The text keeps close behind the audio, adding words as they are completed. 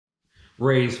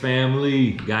Race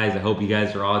family, guys, I hope you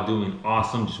guys are all doing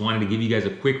awesome. Just wanted to give you guys a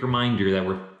quick reminder that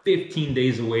we're 15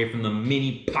 days away from the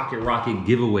mini pocket rocket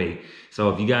giveaway.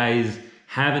 So if you guys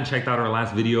haven't checked out our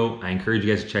last video, I encourage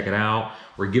you guys to check it out.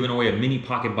 We're giving away a mini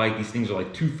pocket bike. These things are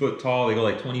like 2 foot tall. They go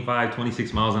like 25,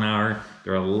 26 miles an hour.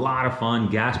 They're a lot of fun,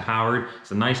 gas powered. It's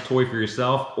a nice toy for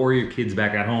yourself or your kids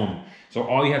back at home. So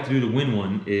all you have to do to win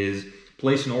one is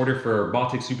place an order for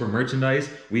Baltic Super merchandise.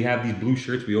 We have these blue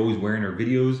shirts we always wear in our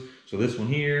videos. So this one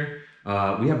here,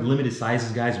 we have limited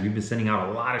sizes, guys. We've been sending out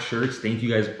a lot of shirts. Thank you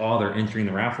guys all that are entering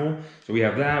the raffle. So we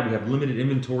have that. We have limited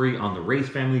inventory on the Race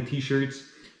Family t-shirts.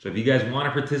 So if you guys want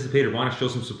to participate or want to show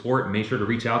some support, make sure to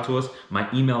reach out to us. My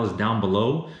email is down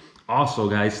below. Also,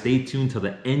 guys, stay tuned till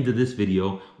the end of this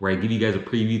video where I give you guys a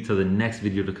preview to the next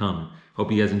video to come.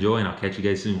 Hope you guys enjoy, and I'll catch you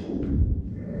guys soon.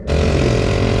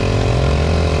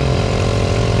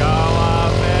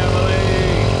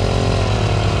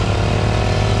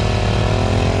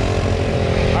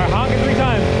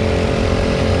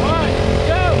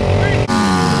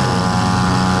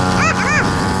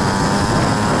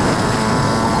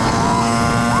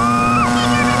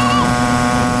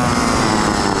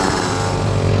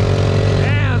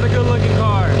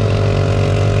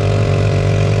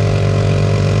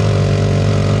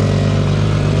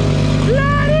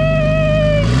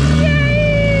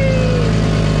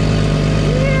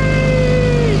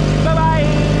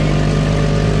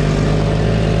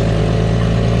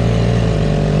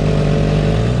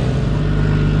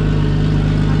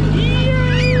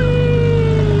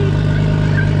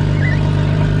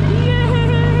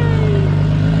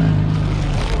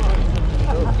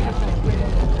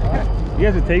 You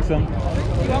guys would take some.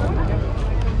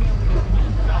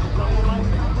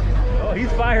 Oh,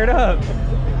 he's fired up.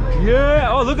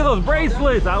 Yeah. Oh, look at those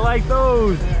bracelets. I like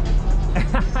those.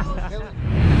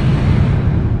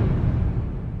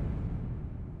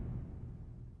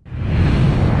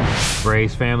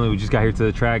 Race family, we just got here to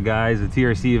the track, guys, the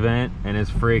TRC event, and it's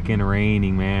freaking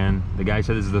raining, man. The guy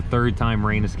said this is the third time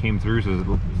rain has came through, so there's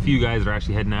a few guys that are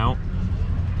actually heading out.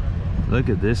 Look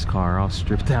at this car all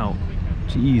stripped out.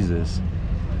 Jesus.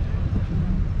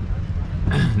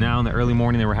 Now in the early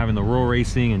morning they were having the roll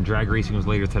racing, and drag racing was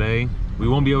later today. We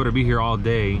won't be able to be here all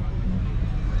day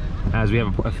as we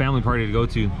have a family party to go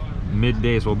to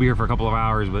midday, so we'll be here for a couple of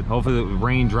hours, but hopefully the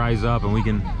rain dries up and we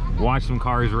can watch some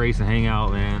cars race and hang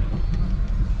out, man.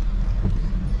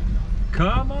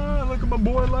 Come on, look at my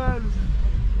boy, lads.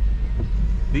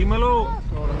 Dímelo.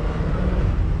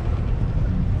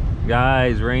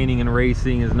 Guys, raining and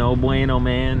racing is no bueno,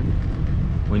 man.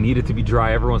 We need it to be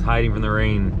dry. Everyone's hiding from the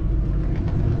rain.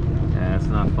 Yeah, it's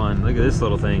not fun. Look at this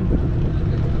little thing.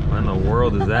 What in the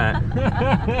world is that?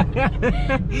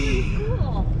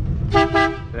 Cool.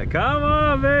 Come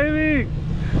on, baby.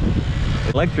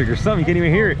 Electric or something. You can't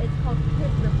even hear it. It's called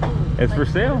Pit. It's for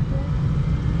sale?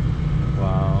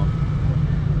 Wow.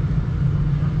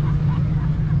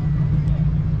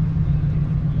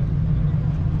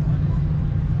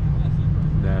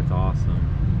 That's awesome.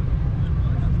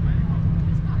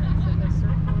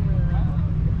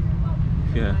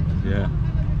 Yeah, yeah.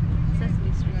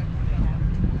 Sesame Street.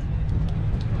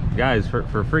 Guys, for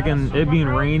freaking it being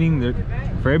raining, there's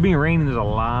a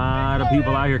lot of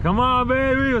people out here. Come on,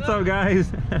 baby. What's up,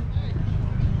 guys?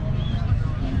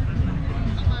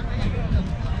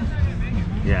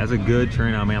 Yeah, it's a good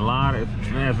turnout, man.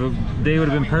 Man, if the day would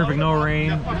have been perfect, no rain,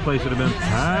 this place would have been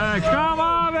packed. Come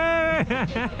on, baby.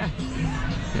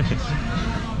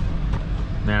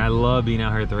 Man, I love being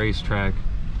out here at the racetrack.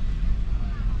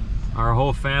 Our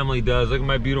whole family does. Look at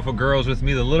my beautiful girls with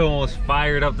me. The little one was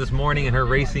fired up this morning in her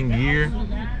racing gear.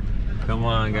 Come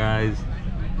on, guys.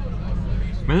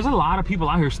 Man, there's a lot of people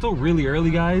out here. Still really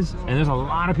early, guys, and there's a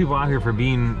lot of people out here for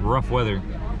being rough weather.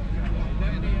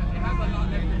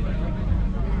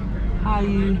 Hi.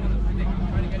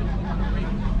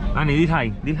 Ani, di hi.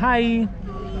 Di hi.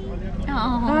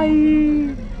 Oh. Hi.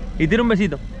 Y tira un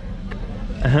besito.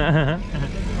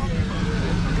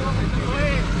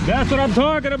 That's what I'm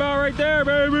talking about right there,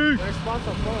 baby. There's spots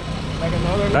up front. Like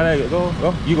another.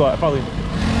 Go. You go. Follow you.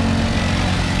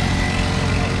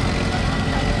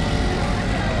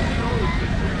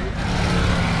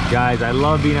 Guys, I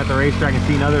love being at the racetrack and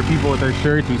seeing other people with their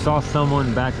shirts. We saw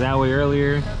someone back that way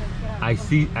earlier. I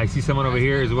see someone over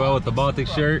here as well with the Baltic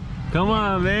shirt. Come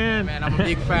on, man. Man, I'm a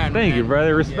big fan. Thank you,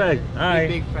 brother. Respect. Yeah, all right.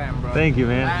 big fan, bro. Thank you,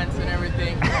 man. Lance and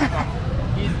everything.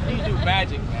 He do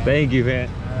magic, man. Thank you, man.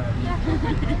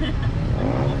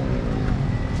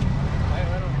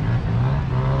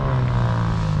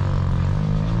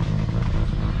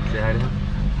 Say hi to him.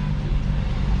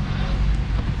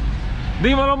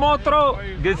 Dímelo, Motro.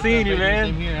 Good seeing you, Same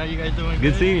man. here. How you guys doing?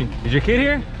 Good seeing you. Is your kid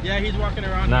here? Yeah, he's walking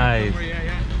around. Nice. Here somewhere,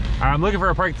 yeah. All right, I'm looking for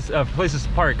a place to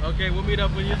park. Okay, we'll meet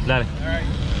up with you. Got it. All right.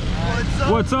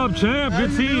 What's up, champ?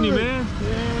 Good seeing you, man.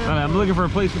 Yeah. All right, I'm looking for a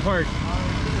place to park.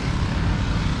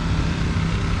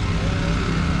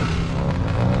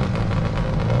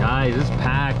 Guys, it's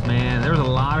packed, man. There's a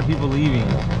lot of people leaving.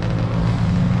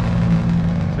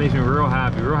 This makes me real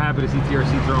happy to see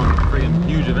TRC throwing freaking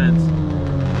huge events.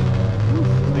 This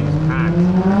thing's packed.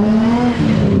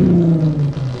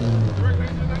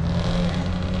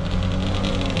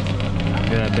 Look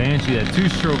at that Banshee, that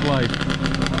two-stroke light.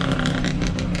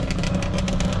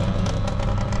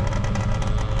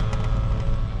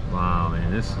 Wow,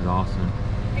 man, this is awesome.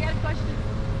 I got a question.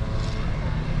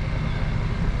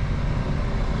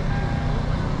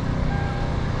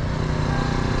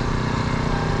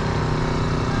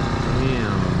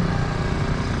 Damn.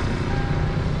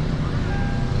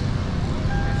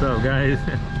 What's up, guys?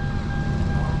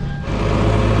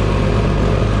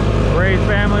 Great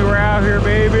family, we're out here,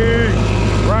 baby.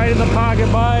 Riding the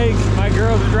pocket bikes. My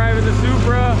girls are driving the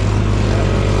Supra.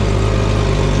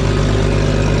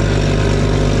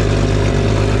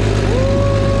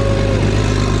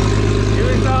 Give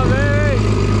me something.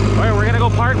 All right, we're gonna go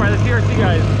park by the TRC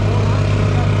guys.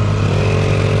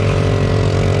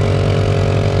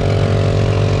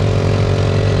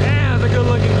 Damn, that's a good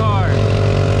looking car.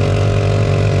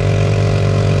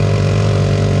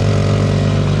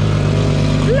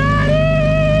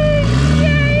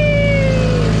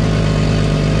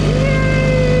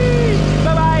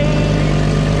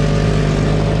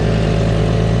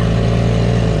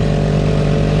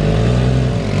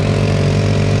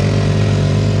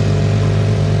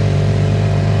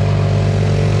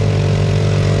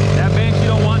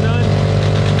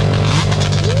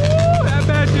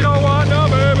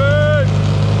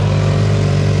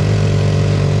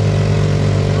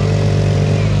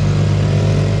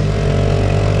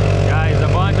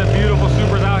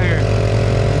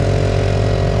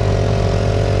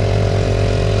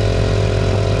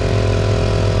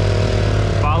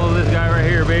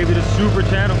 Baby, the Super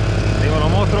channel. Digo, lo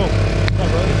mostro.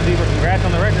 Sí, but congrats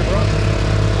on the record, bro.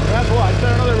 That's why I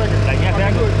set another record. Dañaste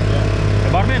algo? Yeah.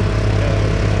 ¿El barman?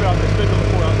 Yeah. They spit on the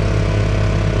 4 ounces.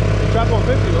 They trapped on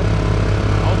 50 though.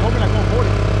 I was hoping I'd go 40.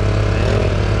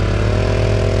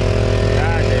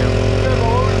 God damn. Yeah, go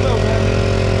over the hill, man.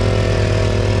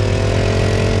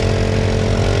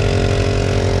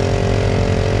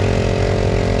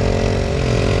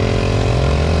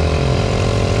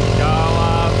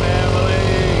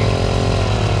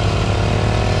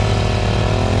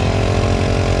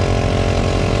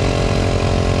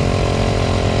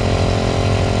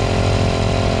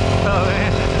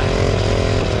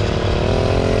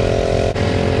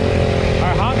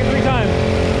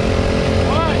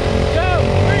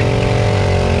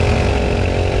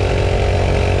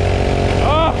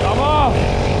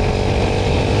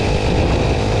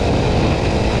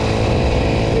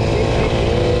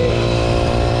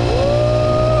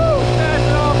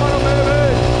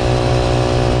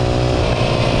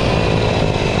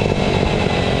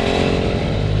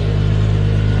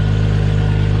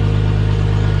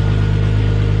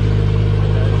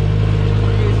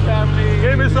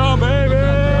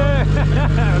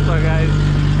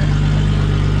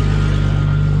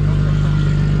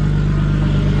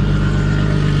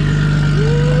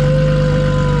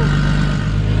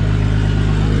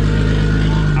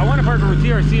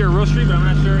 TRC or Real Street, but I'm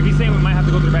not sure. He's saying we might have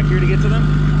to go through back here to get to them.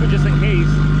 But just in case,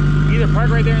 either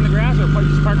park right there in the grass or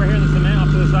just park right here in the cement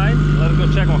off to the side. Let us go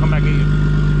check and we'll come back and get you.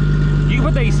 You can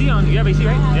put the AC on. You have AC,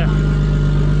 right? Yeah. What's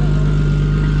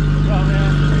up,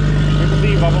 man? Good to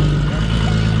see you, Bubble.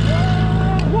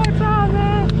 What's up,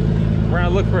 man? We're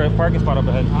gonna look for a parking spot up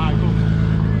ahead. Alright, cool.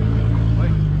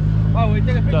 Wait. Oh, we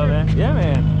take a picture? What's up, man? Yeah,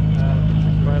 man.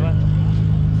 Go ahead, left.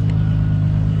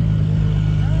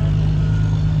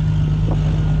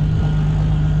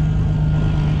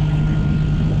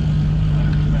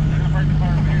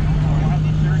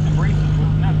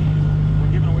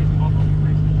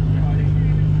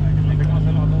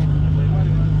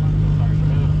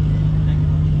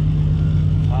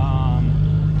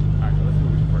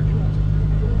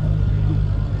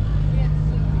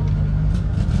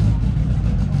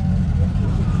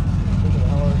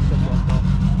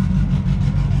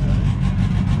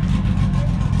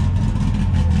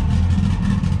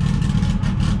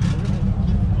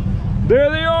 There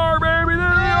they are, baby! There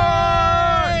they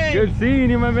are! Good seeing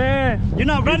you, my man. You're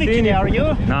not running seeing today, you.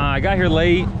 are you? Nah, I got here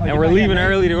late, and we're leaving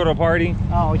early to go to a party.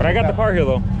 Oh, but I got the car here,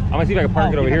 though. I'm gonna see if I can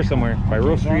park it over you here got- somewhere, by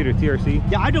Rose Street or TRC.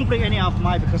 Yeah, I don't bring any of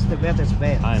mine because the weather is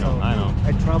bad. I know, so I know.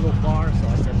 I travel far, so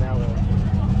I said that will.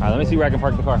 All right, let me see where I can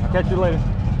park the car. I'll catch you later.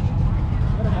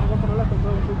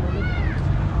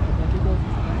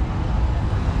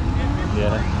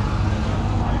 Yeah.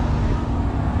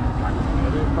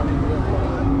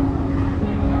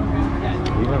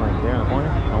 Even like there in the corner?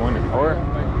 I wonder. Or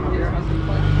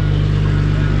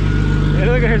hey,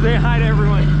 look at her saying hi to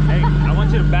everyone. Hey, I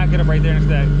want you to back it up right there next to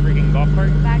that freaking golf cart.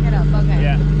 Back it up, okay.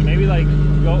 Yeah. So maybe like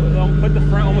go put the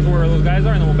front almost where those guys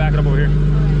are, and then we'll back it up over here.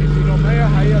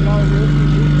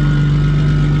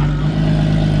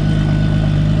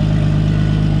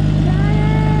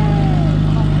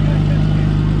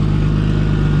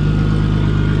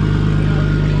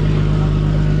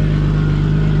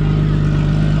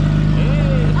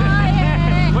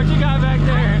 What you got back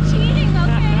there? Cheating,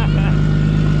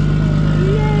 okay.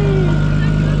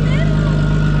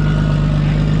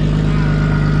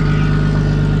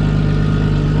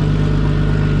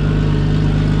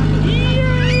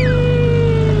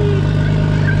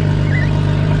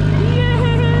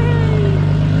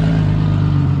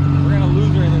 We're gonna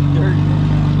lose her in this dirt.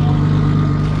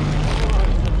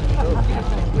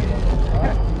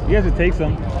 You guys would take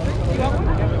some.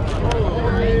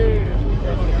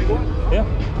 Yeah.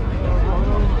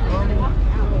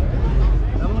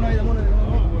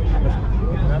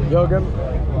 Yo, again.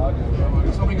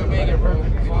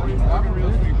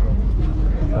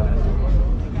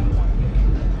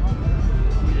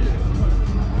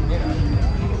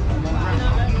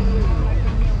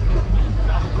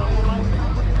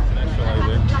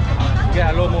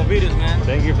 Yeah, a lot more videos, man.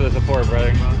 Thank you for the support,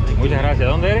 brother. Muchas gracias.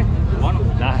 ¿Dónde eres?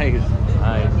 Nice.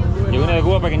 Nice. Yo vine de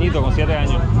Cuba pequeñito con 7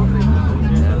 años.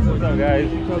 What's up, guys?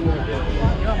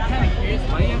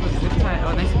 Why do you have a zip tie?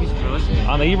 Oh, nice to meet you,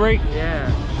 bro. On the e-brake? Yeah.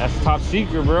 That's top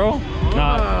secret, bro.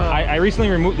 Nah, I recently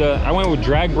removed I went with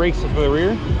drag brakes for the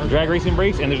rear, drag racing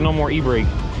brakes, and there's no more e-brake.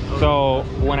 So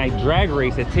when I drag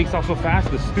race, it takes off so fast,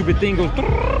 the stupid thing goes,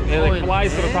 and it like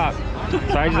flies to the top.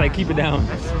 So I just like keep it down.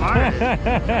 That's smart.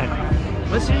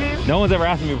 What's your name? No one's ever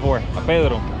asked me before.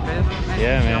 Pedro. Nice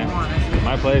Yeah, to meet you. man.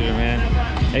 My pleasure, man.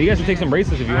 Hey, you guys can take some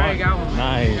bracelets if you want. I got one.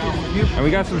 Nice. And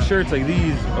we got some shirts like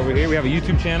these over here. We have a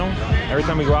YouTube channel. Every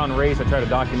time we go out and race, I try to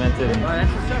document it Oh, that's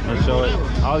what's up. and show it.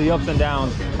 All the ups and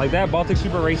downs. Like that, Baltic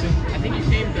Super Racing. I think you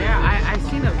came there. I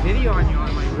seen a video on you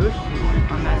on my roof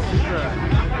on that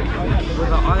Supra with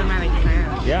an automatic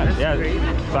trans. Yeah, That's yeah. crazy.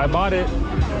 So I bought it.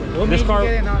 What This made car, you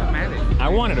get an automatic? I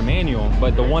wanted a manual,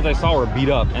 but the ones I saw were beat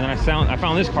up. And then I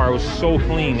found this car. It was so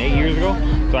clean 8 years ago.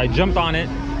 So I jumped on it.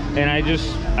 And I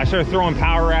started throwing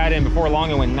power at it, and before long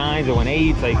it went 9s, it went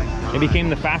 8s. Like it became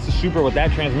the fastest Supra with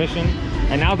that transmission,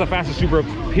 and now it's the fastest Supra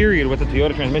period with the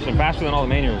Toyota transmission, faster than all the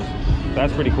manuals. So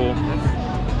that's pretty cool.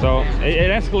 So it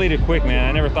escalated quick, man.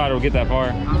 I never thought it would get that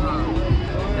far.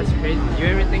 That's crazy. You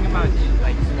ever think about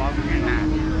like swapping or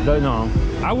not? No,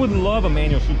 I would love a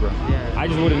manual Supra. Yeah. I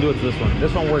just wouldn't do it to this one.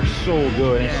 This one works so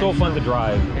good, and it's so fun to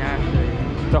drive. Yeah.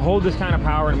 To hold this kind of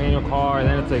power in a manual car, and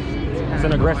then it's like it's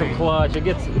an aggressive clutch. It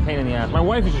gets a pain in the ass. My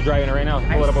wife is just driving it right now.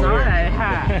 I Pull it up saw over here.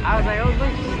 that. Yeah. I was like, oh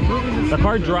look, she's moving The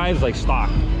car drives like stock.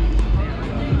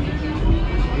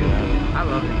 I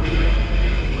love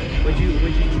it. Would you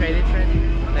trade it,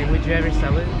 Trent? Like, would you ever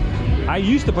sell it? I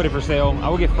used to put it for sale. I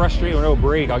would get frustrated when it would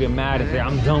break. I'll get mad and say,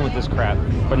 I'm done with this crap.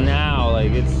 But now,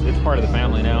 like, it's part of the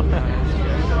family now.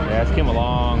 Yeah, it's came a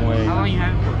long way. How long you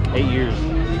have it for? 8 years.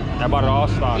 I bought it all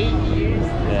stock. 8 years.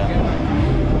 Yeah.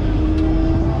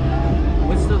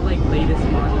 What's the like latest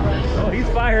model? Oh, he's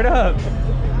fired up.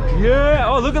 Yeah.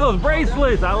 Oh, look at those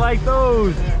bracelets. I like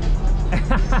those.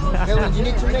 Helen, you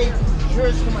need to make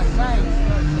shirts to my size.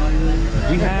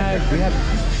 We have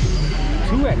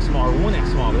 2X small or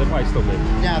 1X small, but they're probably still big.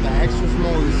 Yeah, the extra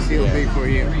small is still big for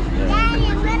him. Daddy,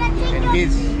 I'm gonna take And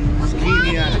he's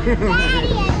skinny. Daddy, I'm gonna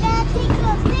take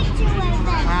a picture with them.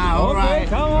 Ah, all Okay, right.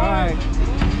 come on. All right.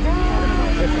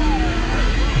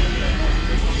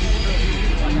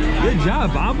 Good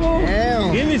job, Babo.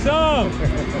 Yeah. Give me some.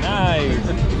 Nice.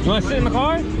 You want to sit in the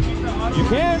car? You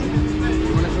can.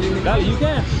 Dale, you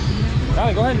can.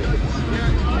 Dale, go ahead.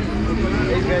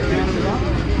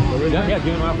 Yeah,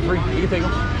 give them out for free. You can take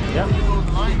them. Yeah.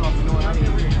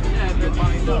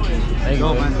 There you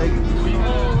go, man.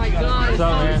 Oh my god. What's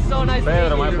up, man? So nice Pedro,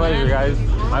 to meet my you, pleasure, man. guys.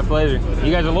 My pleasure.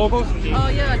 You guys are locals? Oh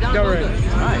yeah, down the road.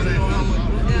 Nice.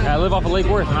 Yeah, I live off of Lake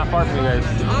Worth, not far from you guys.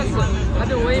 Awesome. I've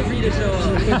been waiting for you to show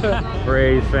up.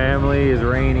 Ray's family is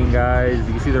raining, guys.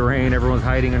 You can see the rain. Everyone's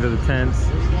hiding under the tents.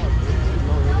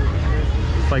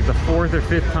 It's like the 4th or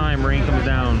 5th time rain comes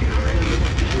down.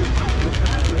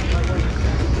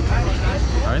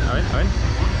 All right, all right, all right.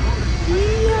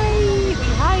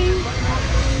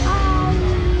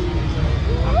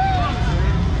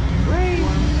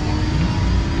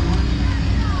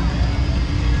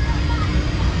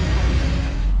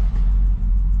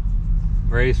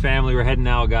 Ray's family, we're heading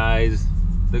out, guys.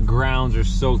 The grounds are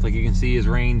soaked. Like you can see, it's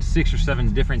rained 6 or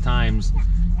 7 different times,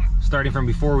 starting from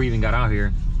before we even got out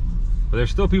here. But there's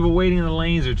still people waiting in the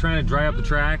lanes. They're trying to dry up the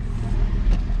track.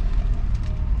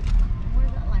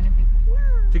 Where's that line of people?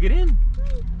 To get in.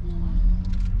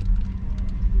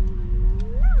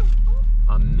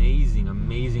 Amazing,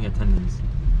 amazing attendance.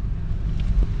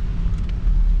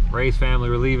 Ray's family,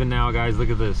 we're leaving now, guys. Look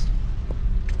at this.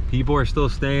 People are still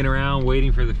staying around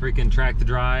waiting for the freaking track to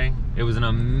dry. It was an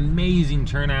amazing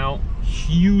turnout.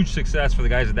 Huge success for the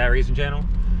guys at That Racing Channel.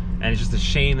 And it's just a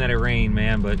shame that it rained,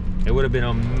 man, but it would have been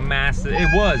a massive,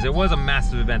 it was a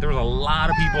massive event. There was a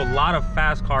lot of people, a lot of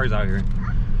fast cars out here.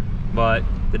 But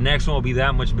the next one will be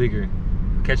that much bigger.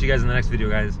 Catch you guys in the next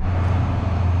video, guys.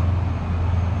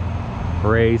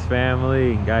 Ray's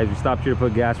family. Guys, we stopped here to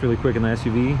put gas really quick in the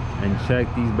SUV and check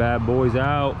these bad boys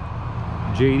out.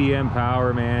 JDM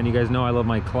power, man. You guys know I love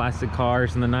my classic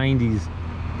cars from the 90s.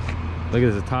 Look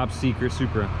at this, a top secret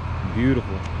Supra.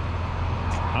 Beautiful.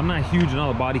 I'm not huge in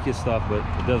all the body kit stuff, but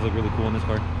it does look really cool in this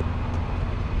car.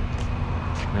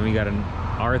 Then we got an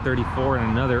R34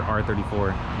 and another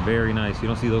R34. Very nice. You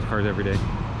don't see those cars every day.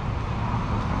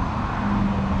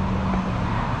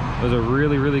 It was a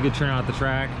really, really good turnout at the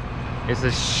track. It's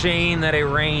a shame that it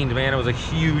rained, man. It was a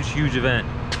huge, huge event.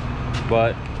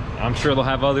 But I'm sure they'll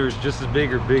have others just as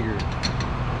big or bigger. All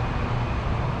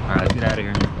right, let's get out of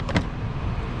here.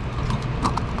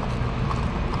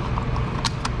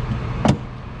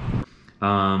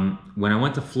 When I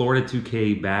went to Florida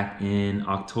 2K back in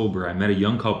October, I met a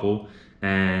young couple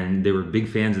and they were big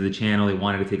fans of the channel. They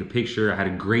wanted to take a picture. I had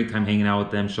a great time hanging out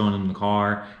with them, showing them the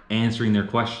car, answering their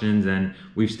questions, and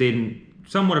we've stayed in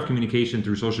somewhat of communication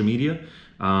through social media.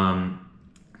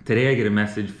 Today I get a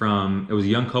message from, it was a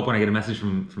young couple, and I get a message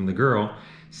from the girl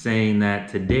saying that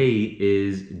today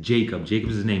is Jacob. Jacob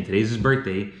is his name. Today's his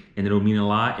birthday, and it'll mean a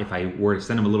lot if I were to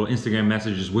send him a little Instagram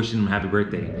message just wishing him happy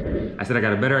birthday. I said I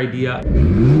got a better idea.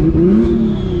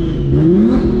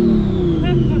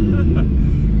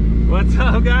 What's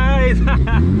up, guys?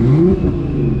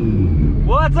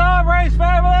 What's up, Race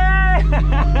family?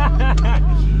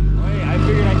 Wait, I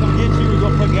figured I'd come get you. We go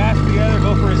put gas together,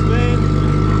 go for a spin.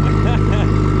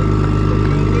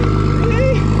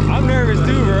 I'm nervous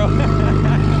too, bro.